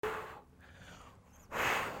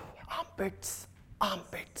armpits,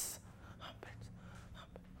 armpits, armpits,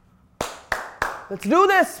 armpits. Let's do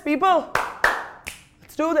this, people.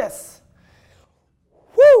 Let's do this.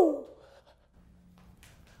 Woo!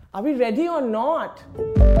 Are we ready or not?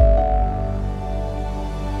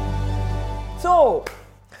 So,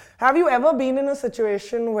 have you ever been in a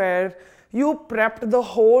situation where you prepped the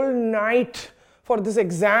whole night for this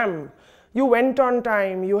exam? You went on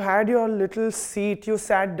time, you had your little seat, you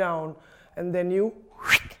sat down, and then you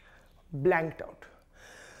blanked out.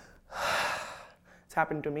 It's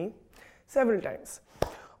happened to me several times.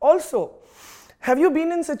 Also, have you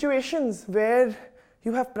been in situations where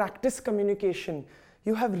you have practiced communication,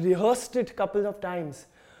 you have rehearsed it a couple of times,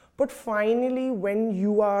 but finally when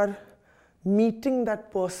you are meeting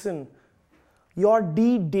that person, your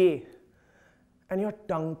D-Day, and you're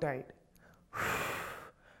tongue-tied?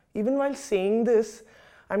 Even while saying this,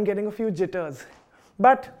 I'm getting a few jitters.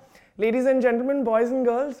 But ladies and gentlemen, boys and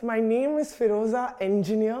girls, my name is Firoza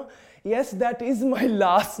Engineer. Yes, that is my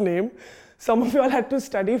last name. Some of you all had to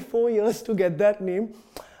study 4 years to get that name.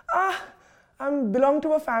 I belong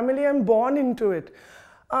to a family, I'm born into it.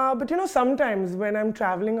 But you know, sometimes when I'm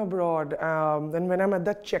traveling abroad and when I'm at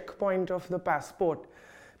that checkpoint of the passport,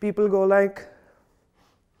 people go like,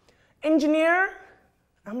 "Engineer?"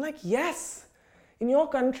 I'm like, yes. In your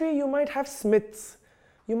country, you might have smiths,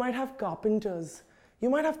 you might have carpenters,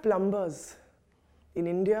 you might have plumbers. In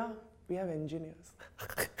India, we have engineers.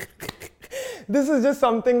 This is just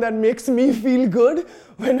something that makes me feel good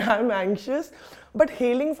when I'm anxious. But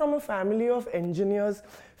hailing from a family of engineers,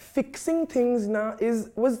 fixing things now is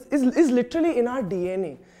literally in our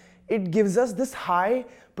DNA. It gives us this high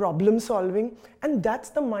problem solving, and that's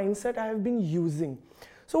the mindset I have been using.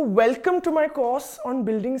 So welcome to my course on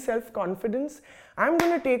building self-confidence. I'm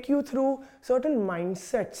going to take you through certain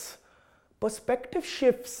mindsets, perspective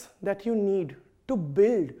shifts that you need to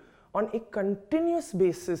build on a continuous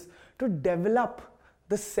basis to develop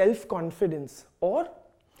the self-confidence. Or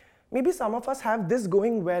maybe some of us have this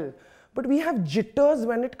going well, but we have jitters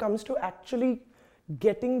when it comes to actually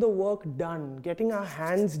getting the work done, getting our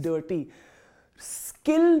hands dirty.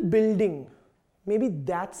 Skill building, maybe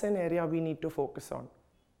that's an area we need to focus on.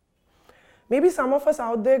 Maybe some of us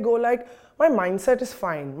out there go like, my mindset is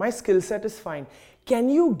fine, my skill set is fine. Can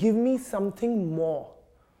you give me something more?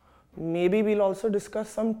 Maybe we'll also discuss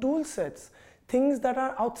some tool sets, things that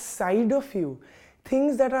are outside of you,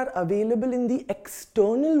 things that are available in the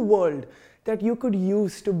external world that you could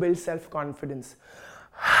use to build self-confidence.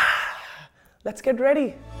 Let's get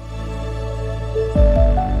ready.